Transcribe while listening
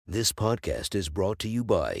This podcast is brought to you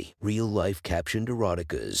by Real Life Captioned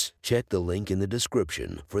Eroticas. Check the link in the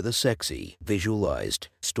description for the sexy, visualized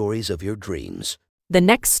stories of your dreams. The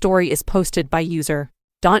next story is posted by user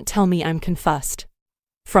Don't Tell Me I'm Confussed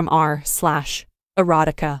from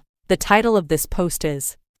r/erotica. The title of this post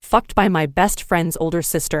is Fucked by My Best Friend's Older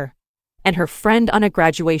Sister and Her Friend on a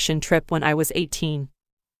Graduation Trip When I Was 18.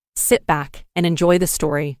 Sit back and enjoy the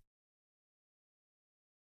story.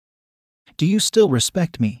 "Do you still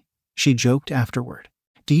respect me?" she joked afterward.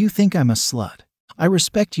 "Do you think I'm a slut?" "I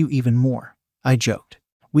respect you even more," I joked.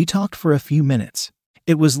 We talked for a few minutes.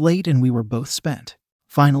 It was late and we were both spent.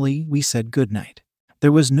 Finally, we said goodnight.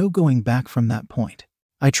 There was no going back from that point.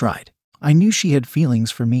 I tried. I knew she had feelings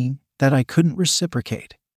for me that I couldn't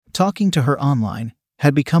reciprocate. Talking to her online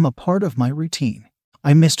had become a part of my routine.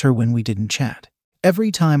 I missed her when we didn't chat.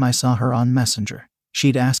 Every time I saw her on Messenger,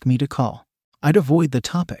 she'd ask me to call. I'd avoid the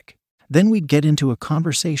topic. Then we'd get into a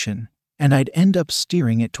conversation, and I'd end up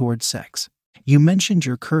steering it towards sex. "You mentioned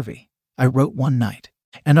you're curvy," I wrote one night.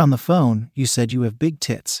 "And on the phone, you said you have big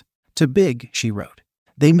tits." "Too big," she wrote.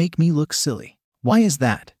 "They make me look silly." "Why is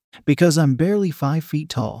that?" "Because I'm barely 5 feet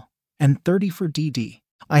tall, and 30 for DD.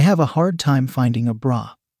 I have a hard time finding a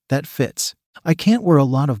bra that fits. I can't wear a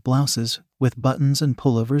lot of blouses with buttons, and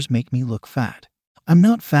pullovers make me look fat." "I'm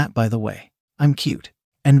not fat, by the way. I'm cute.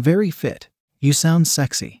 And very fit." "You sound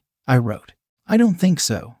sexy," I wrote. "I don't think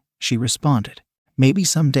so," she responded. "Maybe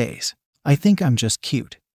some days. I think I'm just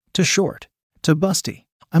cute. Too short. Too busty.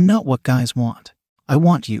 I'm not what guys want." "I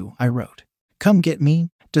want you," I wrote. "Come get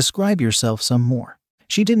me. Describe yourself some more."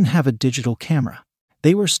 She didn't have a digital camera.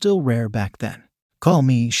 They were still rare back then. "Call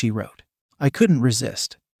me," she wrote. I couldn't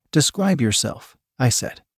resist. "Describe yourself," I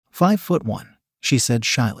said. 5'1", she said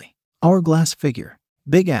shyly. "Hourglass figure.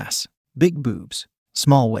 Big ass. Big boobs.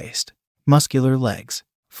 Small waist. Muscular legs.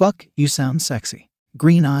 Fuck, you sound sexy.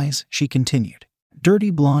 Green eyes," she continued. "Dirty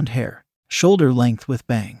blonde hair. Shoulder length with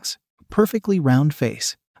bangs. Perfectly round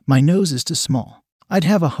face. My nose is too small. I'd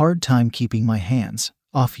have a hard time keeping my hands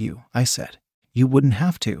off you," I said. "You wouldn't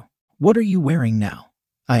have to." "What are you wearing now?"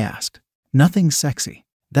 I asked. "Nothing sexy."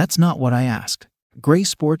 "That's not what I asked." "Gray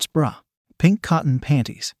sports bra. Pink cotton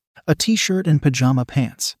panties. A t-shirt and pajama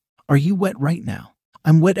pants." "Are you wet right now?"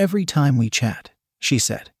 "I'm wet every time we chat," she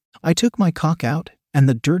said. I took my cock out, and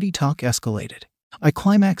the dirty talk escalated. I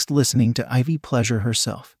climaxed listening to Ivy pleasure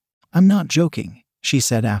herself. "I'm not joking," she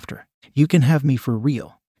said after. "You can have me for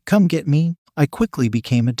real. Come get me." I quickly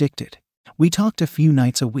became addicted. We talked a few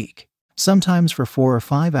nights a week, sometimes for 4 or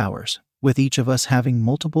 5 hours, with each of us having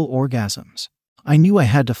multiple orgasms. I knew I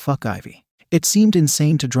had to fuck Ivy. It seemed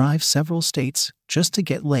insane to drive several states just to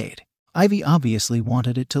get laid. Ivy obviously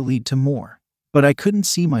wanted it to lead to more, but I couldn't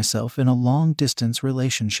see myself in a long-distance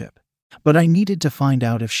relationship. But I needed to find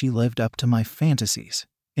out if she lived up to my fantasies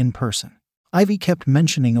in person. Ivy kept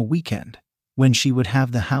mentioning a weekend when she would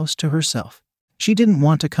have the house to herself. She didn't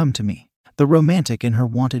want to come to me. The romantic in her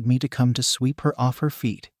wanted me to come to sweep her off her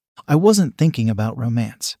feet. I wasn't thinking about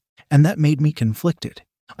romance, and that made me conflicted.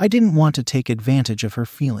 I didn't want to take advantage of her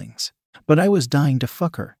feelings, but I was dying to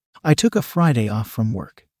fuck her. I took a Friday off from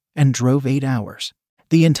work and drove 8 hours.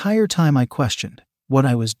 The entire time I questioned what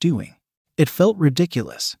I was doing. It felt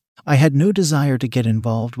ridiculous. I had no desire to get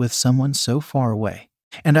involved with someone so far away,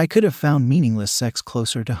 and I could have found meaningless sex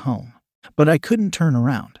closer to home. But I couldn't turn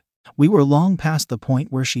around. We were long past the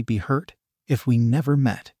point where she'd be hurt if we never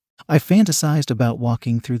met. I fantasized about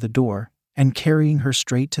walking through the door and carrying her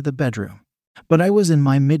straight to the bedroom. But I was in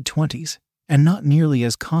my mid-20s and not nearly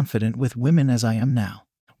as confident with women as I am now.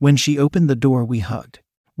 When she opened the door, we hugged.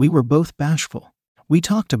 We were both bashful. We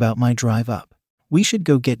talked about my drive up. "We should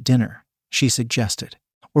go get dinner," she suggested.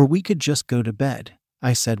 "Or we could just go to bed,"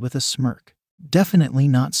 I said with a smirk. "Definitely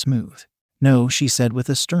not smooth." "No," she said with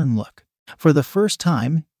a stern look. For the first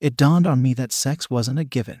time, it dawned on me that sex wasn't a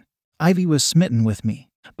given. Ivy was smitten with me,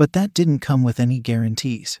 but that didn't come with any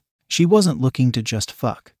guarantees. She wasn't looking to just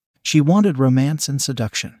fuck. She wanted romance and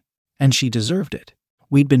seduction, and she deserved it.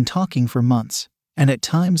 We'd been talking for months, and at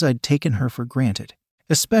times I'd taken her for granted,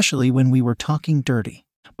 especially when we were talking dirty.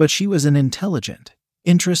 But she was an intelligent,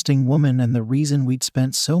 interesting woman, and the reason we'd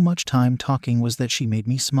spent so much time talking was that she made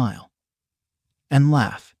me smile and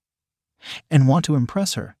laugh and want to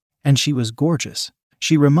impress her, and she was gorgeous.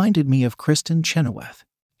 She reminded me of Kristen Chenoweth.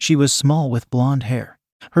 She was small with blonde hair.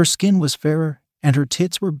 Her skin was fairer, and her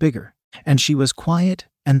tits were bigger, and she was quiet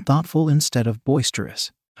and thoughtful instead of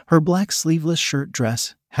boisterous. Her black sleeveless shirt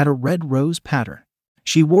dress had a red rose pattern.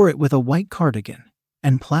 She wore it with a white cardigan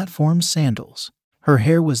and platform sandals. Her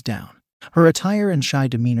hair was down. Her attire and shy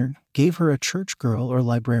demeanor gave her a church girl or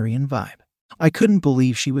librarian vibe. I couldn't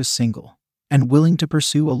believe she was single, and willing to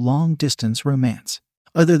pursue a long-distance romance.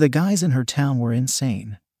 Either the guys in her town were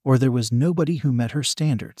insane, or there was nobody who met her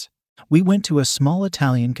standards. We went to a small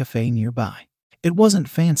Italian cafe nearby. It wasn't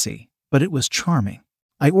fancy, but it was charming.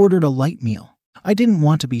 I ordered a light meal. I didn't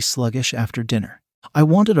want to be sluggish after dinner. I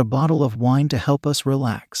wanted a bottle of wine to help us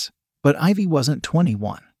relax. But Ivy wasn't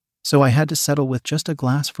 21, so I had to settle with just a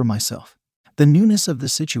glass for myself. The newness of the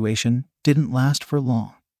situation didn't last for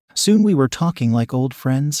long. Soon we were talking like old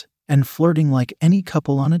friends and flirting like any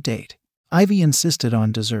couple on a date. Ivy insisted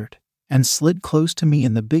on dessert and slid close to me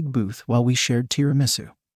in the big booth while we shared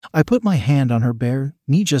tiramisu. I put my hand on her bare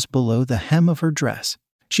knee just below the hem of her dress.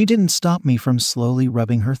 She didn't stop me from slowly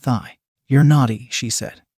rubbing her thigh. "You're naughty," she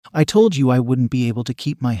said. "I told you I wouldn't be able to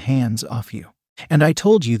keep my hands off you. And I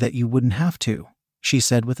told you that you wouldn't have to," she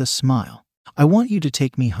said with a smile. "I want you to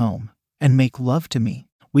take me home and make love to me."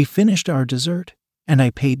 We finished our dessert, and I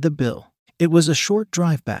paid the bill. It was a short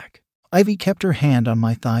drive back. Ivy kept her hand on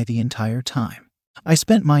my thigh the entire time. "I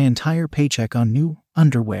spent my entire paycheck on new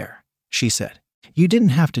underwear," she said. "You didn't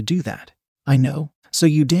have to do that." "I know, so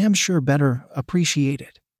you damn sure better appreciate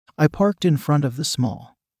it." I parked in front of the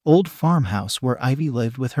small, old farmhouse where Ivy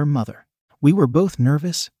lived with her mother. We were both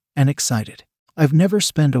nervous and excited. "I've never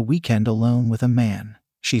spent a weekend alone with a man,"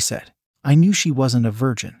 she said. I knew she wasn't a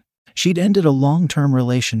virgin. She'd ended a long-term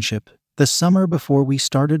relationship the summer before we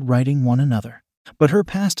started writing one another. But her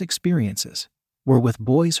past experiences were with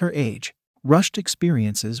boys her age, rushed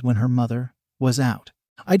experiences when her mother was out.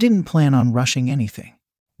 I didn't plan on rushing anything.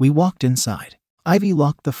 We walked inside. Ivy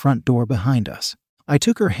locked the front door behind us. I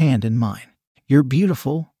took her hand in mine. "You're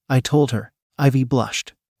beautiful," I told her. Ivy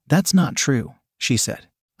blushed. "That's not true," she said.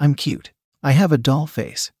 "I'm cute. I have a doll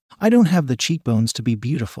face. I don't have the cheekbones to be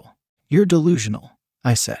beautiful." "You're delusional,"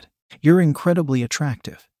 I said. "You're incredibly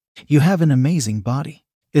attractive. You have an amazing body.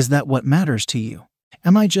 Is that what matters to you?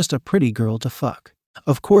 Am I just a pretty girl to fuck?"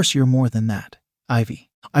 "Of course you're more than that, Ivy.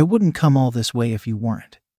 I wouldn't come all this way if you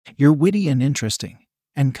weren't. You're witty and interesting,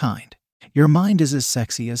 and kind. Your mind is as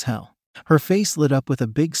sexy as hell." Her face lit up with a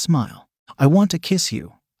big smile. "I want to kiss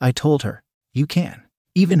you," I told her. "You can."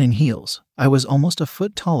 Even in heels, I was almost a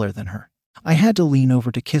foot taller than her. I had to lean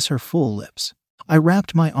over to kiss her full lips. I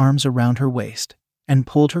wrapped my arms around her waist and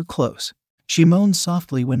pulled her close. She moaned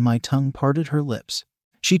softly when my tongue parted her lips.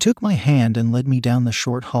 She took my hand and led me down the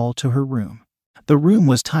short hall to her room. The room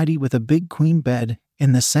was tidy with a big queen bed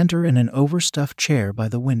in the center and an overstuffed chair by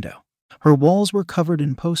the window. Her walls were covered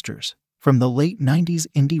in posters from the late 90s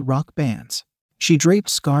indie rock bands. She draped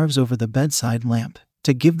scarves over the bedside lamp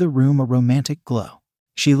to give the room a romantic glow.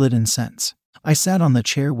 She lit incense. I sat on the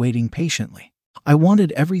chair waiting patiently. I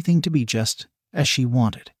wanted everything to be just as she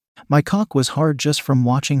wanted. My cock was hard just from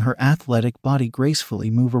watching her athletic body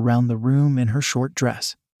gracefully move around the room in her short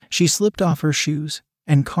dress. She slipped off her shoes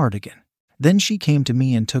and cardigan. Then she came to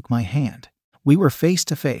me and took my hand. We were face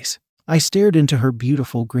to face. I stared into her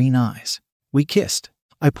beautiful green eyes. We kissed.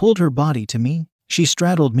 I pulled her body to me. She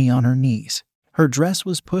straddled me on her knees. Her dress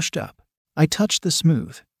was pushed up. I touched the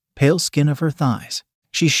smooth, pale skin of her thighs.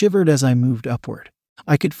 She shivered as I moved upward.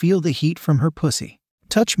 I could feel the heat from her pussy.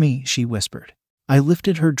 "Touch me," she whispered. I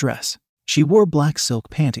lifted her dress. She wore black silk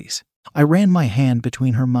panties. I ran my hand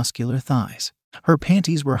between her muscular thighs. Her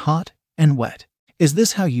panties were hot and wet. "Is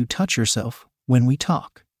this how you touch yourself when we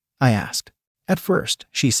talk?" I asked. "At first,"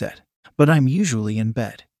 she said, "but I'm usually in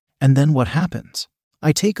bed." "And then what happens?"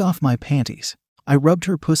 I take off my panties. I rubbed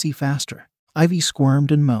her pussy faster. Ivy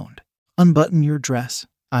squirmed and moaned. "Unbutton your dress,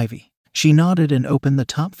 Ivy." She nodded and opened the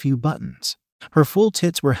top few buttons. Her full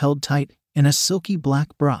tits were held tight in a silky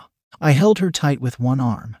black bra. I held her tight with one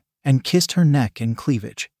arm and kissed her neck and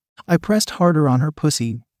cleavage. I pressed harder on her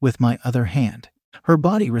pussy with my other hand. Her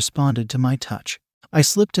body responded to my touch. I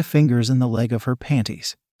slipped a fingers in the leg of her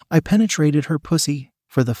panties. I penetrated her pussy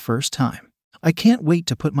for the first time. "I can't wait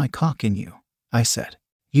to put my cock in you," I said.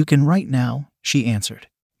 "You can right now," she answered.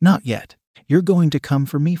 "Not yet. You're going to come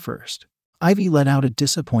for me first." Ivy let out a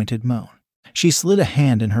disappointed moan. She slid a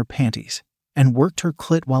hand in her panties and worked her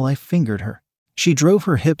clit while I fingered her. She drove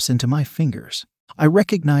her hips into my fingers. I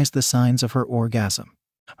recognized the signs of her orgasm.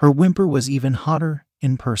 Her whimper was even hotter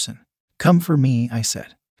in person. "Come for me," I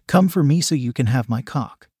said. "Come for me so you can have my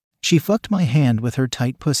cock." She fucked my hand with her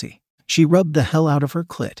tight pussy. She rubbed the hell out of her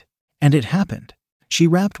clit. And it happened. She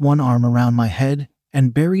wrapped one arm around my head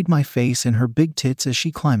and buried my face in her big tits as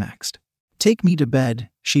she climaxed. "Take me to bed,"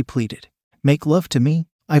 she pleaded. "Make love to me.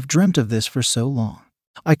 I've dreamt of this for so long."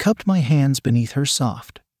 I cupped my hands beneath her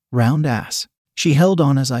soft, round ass. She held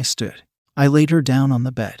on as I stood. I laid her down on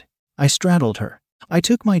the bed. I straddled her. I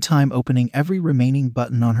took my time opening every remaining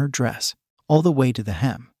button on her dress, all the way to the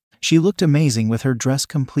hem. She looked amazing with her dress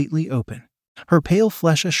completely open. her pale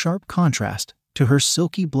flesh a sharp contrast to her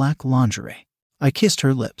silky black lingerie. I kissed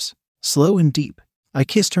her lips, slow and deep. I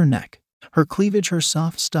kissed her neck, her cleavage, her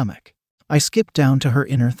soft stomach. I skipped down to her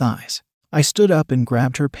inner thighs. I stood up and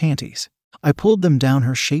grabbed her panties. I pulled them down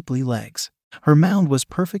her shapely legs. Her mound was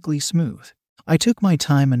perfectly smooth. I took my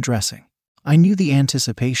time undressing. I knew the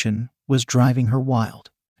anticipation was driving her wild.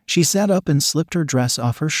 She sat up and slipped her dress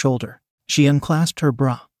off her shoulder. She unclasped her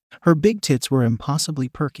bra. Her big tits were impossibly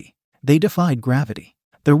perky. They defied gravity.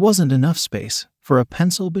 There wasn't enough space for a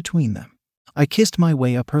pencil between them. I kissed my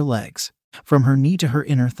way up her legs, from her knee to her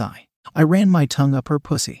inner thigh. I ran my tongue up her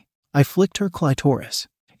pussy. I flicked her clitoris.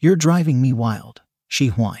 "You're driving me wild," she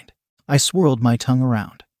whined. I swirled my tongue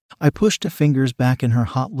around. I pushed her fingers back in her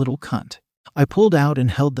hot little cunt. I pulled out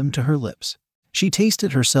and held them to her lips. She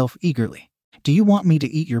tasted herself eagerly. "Do you want me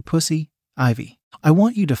to eat your pussy, Ivy? I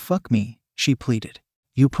want you to fuck me," she pleaded.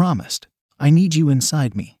 "You promised. I need you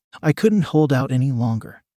inside me." I couldn't hold out any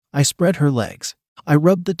longer. I spread her legs. I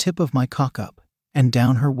rubbed the tip of my cock up and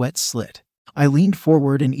down her wet slit. I leaned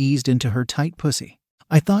forward and eased into her tight pussy.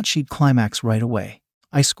 I thought she'd climax right away.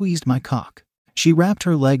 I squeezed my cock. She wrapped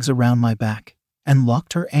her legs around my back and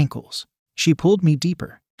locked her ankles. She pulled me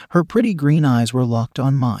deeper. Her pretty green eyes were locked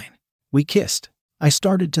on mine. We kissed. I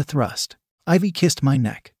started to thrust. Ivy kissed my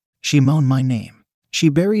neck. She moaned my name. She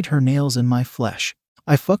buried her nails in my flesh.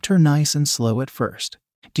 I fucked her nice and slow at first.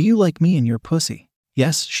 "Do you like me in your pussy?"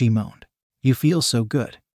 "Yes," she moaned. "You feel so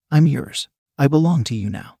good. I'm yours. I belong to you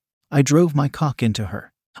now." I drove my cock into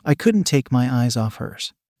her. I couldn't take my eyes off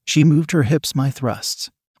hers. She moved her hips, my thrusts.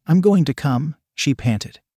 "I'm going to come," she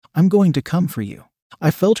panted. "I'm going to come for you."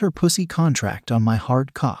 I felt her pussy contract on my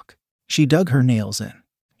hard cock. She dug her nails in.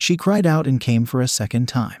 She cried out and came for a second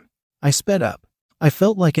time. I sped up. I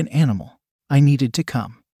felt like an animal. I needed to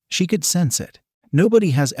come. She could sense it.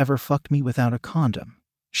 "Nobody has ever fucked me without a condom,"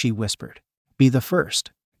 she whispered. "Be the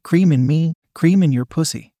first. Cream in me, cream in your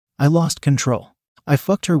pussy." I lost control. I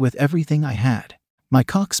fucked her with everything I had. My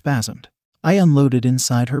cock spasmed. I unloaded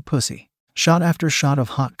inside her pussy. Shot after shot of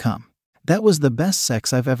hot cum. "That was the best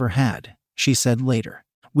sex I've ever had," she said later.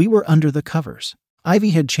 We were under the covers.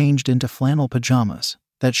 Ivy had changed into flannel pajamas.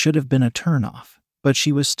 That should have been a turn-off, but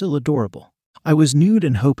she was still adorable. I was nude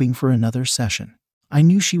and hoping for another session. I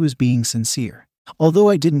knew she was being sincere, although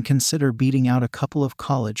I didn't consider beating out a couple of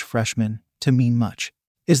college freshmen to mean much.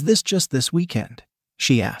 "Is this just this weekend?"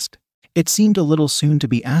 she asked. It seemed a little soon to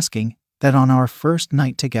be asking that on our first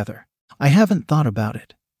night together. "I haven't thought about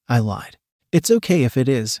it," I lied. "It's okay if it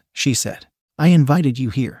is," she said. "I invited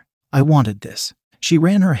you here. I wanted this." She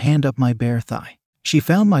ran her hand up my bare thigh. She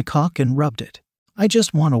found my cock and rubbed it. "I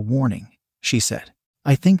just want a warning," she said.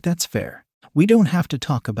 "I think that's fair. We don't have to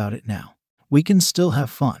talk about it now. We can still have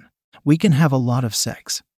fun. We can have a lot of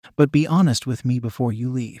sex. But be honest with me before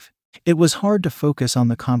you leave." It was hard to focus on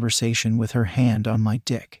the conversation with her hand on my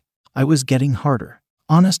dick. I was getting harder.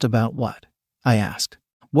 "Honest about what?" I asked.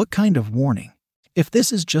 "What kind of warning?" "If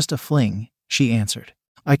this is just a fling," she answered,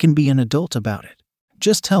 "I can be an adult about it.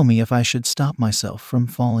 Just tell me if I should stop myself from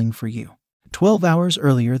falling for you." 12 hours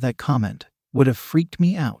earlier, that comment would have freaked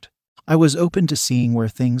me out. I was open to seeing where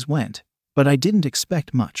things went, but I didn't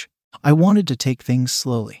expect much. I wanted to take things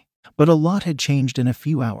slowly, but a lot had changed in a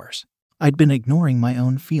few hours. I'd been ignoring my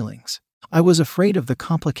own feelings. I was afraid of the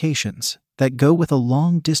complications that go with a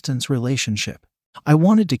long-distance relationship. I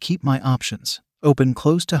wanted to keep my options open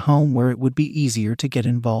close to home where it would be easier to get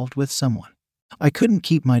involved with someone. I couldn't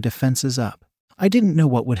keep my defenses up. I didn't know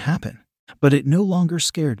what would happen, but it no longer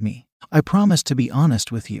scared me. "I promise to be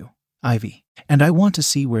honest with you, Ivy, and I want to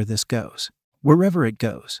see where this goes. Wherever it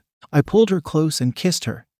goes." I pulled her close and kissed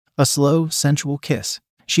her. A slow, sensual kiss.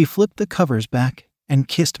 She flipped the covers back and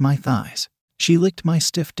kissed my thighs. She licked my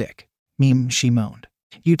stiff dick. She moaned.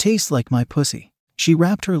 "You taste like my pussy." She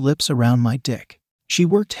wrapped her lips around my dick. She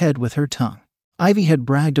worked head with her tongue. Ivy had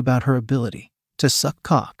bragged about her ability to suck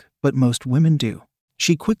cock, but most women do.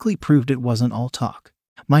 She quickly proved it wasn't all talk.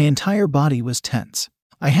 My entire body was tense.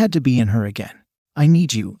 I had to be in her again. "I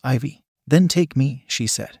need you, Ivy." "Then take me," she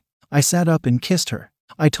said. I sat up and kissed her.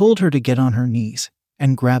 I told her to get on her knees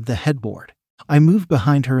and grab the headboard. I moved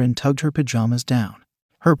behind her and tugged her pajamas down.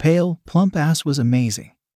 Her pale, plump ass was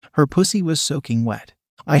amazing. Her pussy was soaking wet.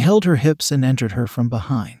 I held her hips and entered her from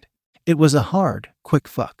behind. It was a hard, quick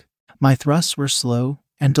fuck. My thrusts were slow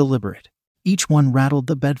and deliberate. Each one rattled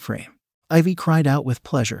the bed frame. Ivy cried out with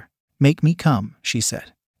pleasure. "Make me come," she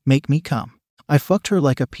said. "Make me come." I fucked her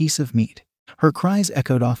like a piece of meat. Her cries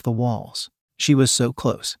echoed off the walls. She was so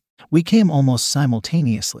close. We came almost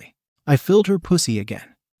simultaneously. I filled her pussy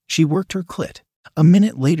again. She worked her clit. A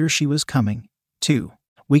minute later she was coming, too.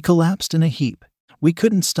 We collapsed in a heap. We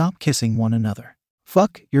couldn't stop kissing one another.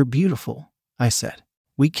 Fuck, you're beautiful, I said.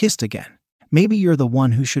 We kissed again. Maybe you're the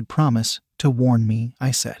one who should promise to warn me,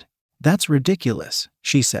 I said. That's ridiculous,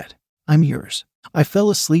 she said. I'm yours. I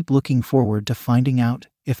fell asleep looking forward to finding out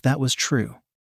if that was true.